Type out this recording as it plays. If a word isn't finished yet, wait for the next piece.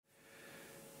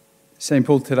St.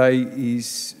 Paul today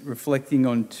is reflecting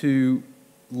on two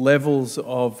levels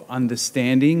of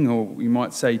understanding, or we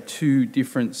might say two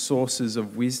different sources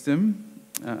of wisdom.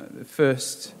 The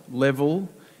first level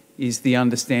is the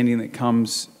understanding that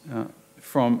comes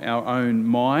from our own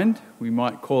mind. We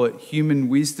might call it human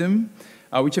wisdom,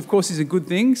 which of course is a good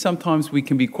thing. Sometimes we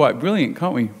can be quite brilliant,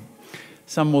 can't we?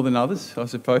 Some more than others, I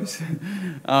suppose.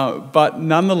 But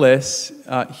nonetheless,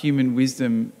 human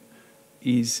wisdom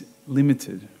is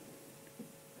limited.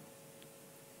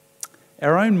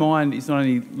 Our own mind is not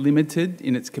only limited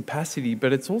in its capacity,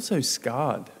 but it's also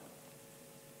scarred.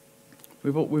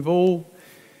 We've all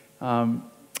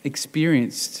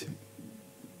experienced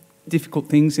difficult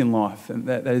things in life, and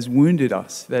that has wounded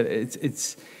us. That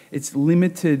it's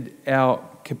limited our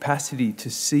capacity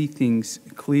to see things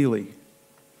clearly.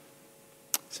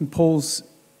 St. Paul's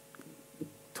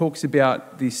talks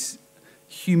about this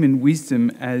human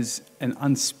wisdom as an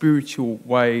unspiritual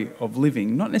way of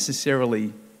living, not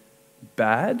necessarily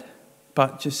bad,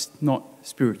 but just not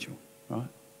spiritual, right?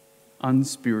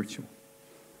 Unspiritual.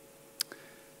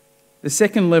 The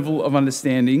second level of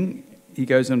understanding he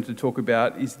goes on to talk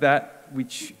about is that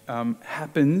which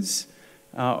happens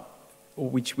or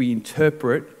which we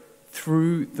interpret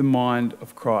through the mind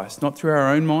of Christ. Not through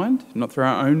our own mind, not through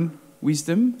our own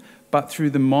wisdom, but through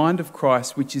the mind of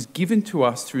Christ, which is given to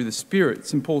us through the Spirit.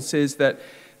 St. Paul says that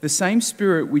the same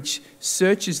Spirit which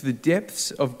searches the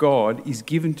depths of God is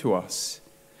given to us.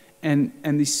 And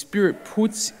this Spirit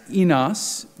puts in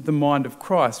us the mind of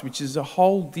Christ, which is a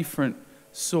whole different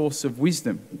source of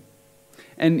wisdom.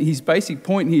 And his basic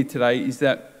point here today is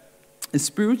that a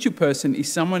spiritual person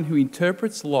is someone who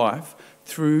interprets life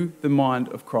through the mind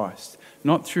of Christ,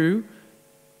 not through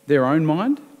their own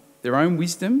mind, their own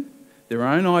wisdom, their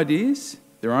own ideas,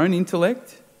 their own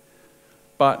intellect,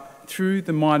 but through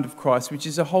the mind of Christ, which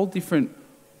is a whole different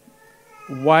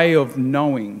way of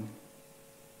knowing.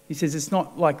 He says it's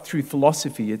not like through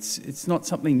philosophy. It's not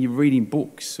something you read in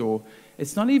books, or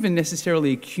it's not even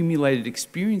necessarily accumulated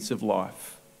experience of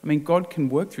life. I mean, God can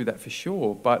work through that for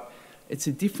sure, but it's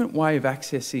a different way of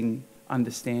accessing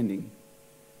understanding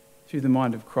through the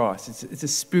mind of Christ. It's a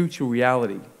spiritual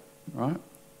reality, right?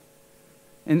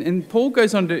 And Paul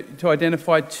goes on to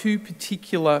identify two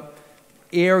particular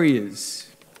areas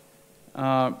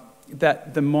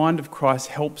that the mind of Christ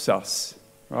helps us,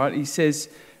 right? He says,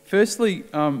 firstly,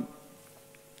 a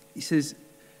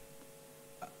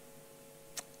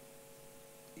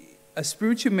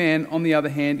spiritual man, on the other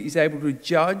hand, is able to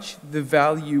judge the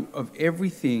value of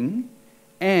everything,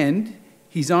 and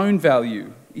his own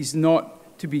value is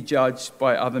not to be judged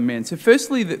by other men. So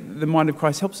firstly, the mind of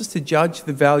Christ helps us to judge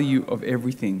the value of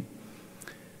everything.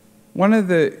 One of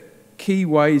the key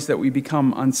ways that we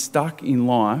become unstuck in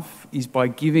life is by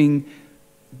giving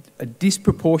a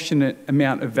disproportionate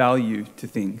amount of value to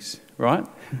things, right?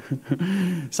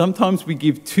 Sometimes we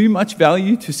give too much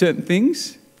value to certain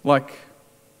things, like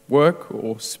work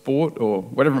or sport or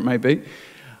whatever it may be.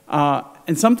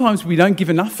 And sometimes we don't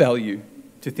give enough value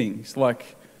to things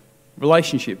like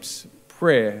relationships,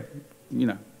 prayer,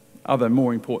 other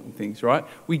more important things, right?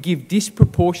 We give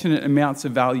disproportionate amounts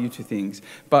of value to things.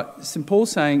 But St.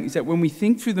 Paul's saying is that when we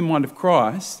think through the mind of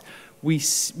Christ, we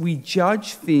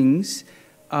judge things,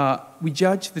 we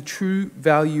judge the true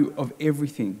value of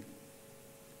everything.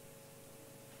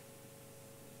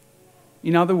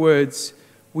 In other words,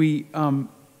 we learn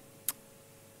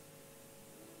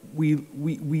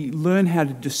how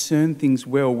to discern things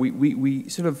well. We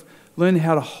sort of learn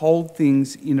how to hold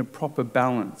things in a proper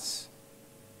balance.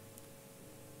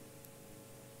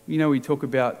 We talk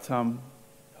about, what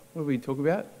do we talk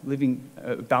about? Living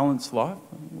a balanced life.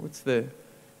 What's the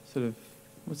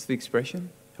expression?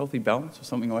 Healthy balance or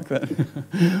something like that.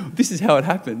 This is how it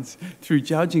happens, through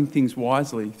judging things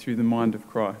wisely through the mind of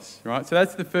Christ, right? So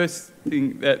that's the first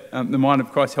thing that the mind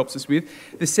of Christ helps us with.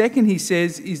 The second, he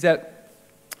says, is that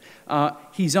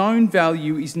his own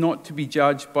value is not to be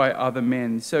judged by other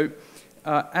men. So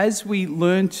as we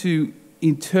learn to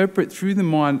interpret through the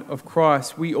mind of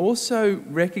Christ, we also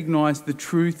recognize the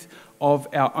truth of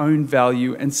our own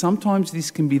value, and sometimes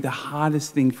this can be the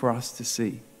hardest thing for us to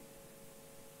see.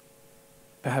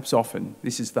 Perhaps often,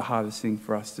 this is the hardest thing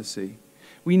for us to see.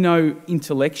 We know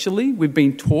intellectually, we've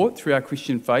been taught through our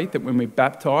Christian faith that when we're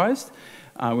baptized,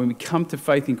 when we come to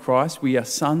faith in Christ, we are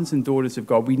sons and daughters of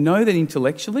God. We know that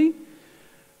intellectually,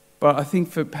 but I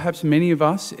think for perhaps many of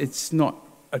us, it's not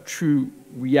a true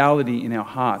reality in our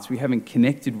hearts. We haven't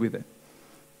connected with it,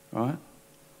 right?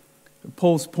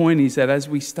 Paul's point is that as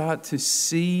we start to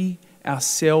see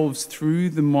ourselves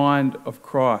through the mind of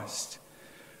Christ,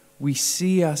 we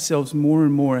see ourselves more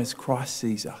and more as Christ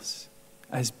sees us,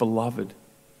 as beloved,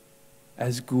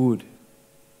 as good.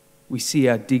 We see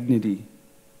our dignity.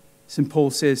 St. Paul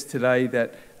says today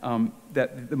that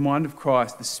the mind of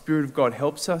Christ, the Spirit of God,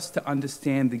 helps us to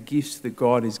understand the gifts that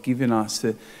God has given us.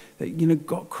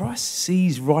 Christ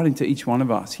sees right into each one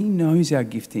of us. He knows our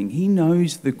gifting. He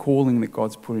knows the calling that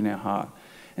God's put in our heart.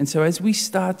 And so as we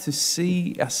start to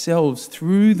see ourselves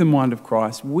through the mind of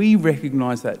Christ, we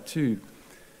recognize that too.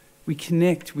 We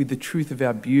connect with the truth of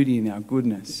our beauty and our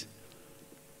goodness,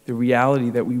 the reality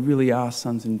that we really are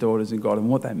sons and daughters of God and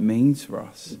what that means for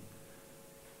us.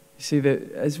 You see,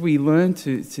 that as we learn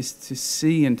to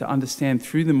see and to understand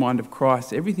through the mind of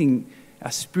Christ, everything,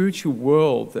 our spiritual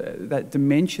world, that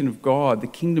dimension of God, the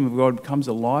kingdom of God becomes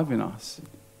alive in us.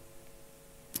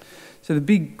 So the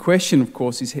big question, of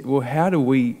course, is, well, how do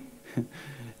we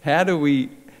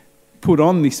put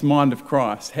on this mind of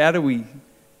Christ? How do we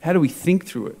think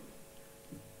through it?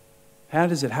 How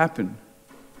does it happen?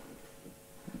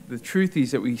 The truth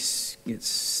is that we get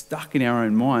stuck in our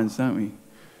own minds, don't we?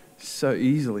 So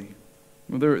easily.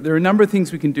 Well, there are a number of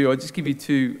things we can do. I'll just give you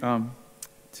two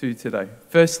today.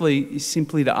 Firstly, is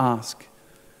simply to ask,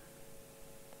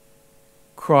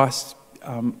 Christ,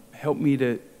 help me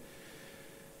to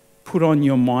put on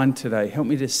your mind today. Help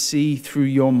me to see through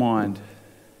your mind.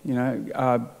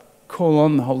 Call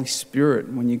on the Holy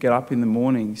Spirit when you get up in the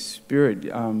morning. Spirit,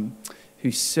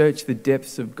 who search the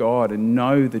depths of God and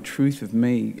know the truth of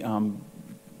me.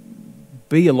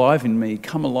 Be alive in me.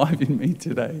 Come alive in me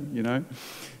today,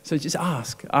 So just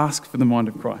ask for the mind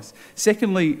of Christ.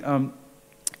 Secondly,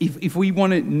 if we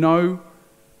want to know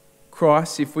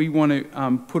Christ, if we want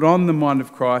to put on the mind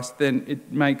of Christ, then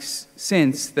it makes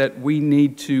sense that we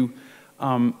need to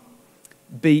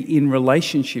be in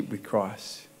relationship with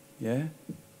Christ. Yeah?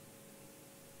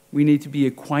 We need to be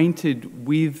acquainted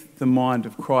with the mind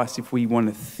of Christ if we want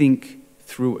to think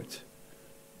through it.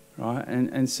 Right?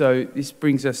 And so this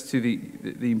brings us to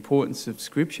the importance of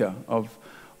Scripture,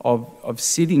 of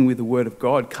sitting with the Word of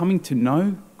God, coming to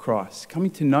know Christ, coming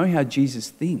to know how Jesus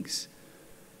thinks.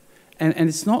 And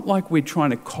it's not like we're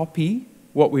trying to copy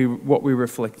what we're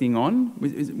reflecting on.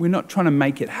 We're not trying to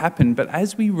make it happen, but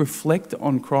as we reflect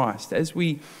on Christ, as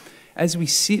we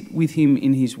sit with Him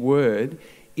in His Word,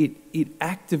 it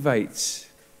activates,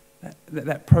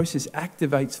 that process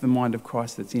activates the mind of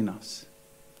Christ that's in us.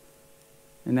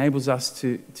 Enables us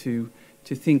to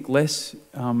think less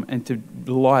and to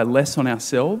rely less on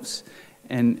ourselves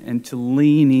and to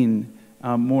lean in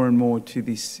more and more to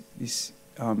this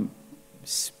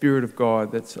Spirit of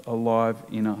God that's alive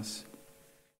in us.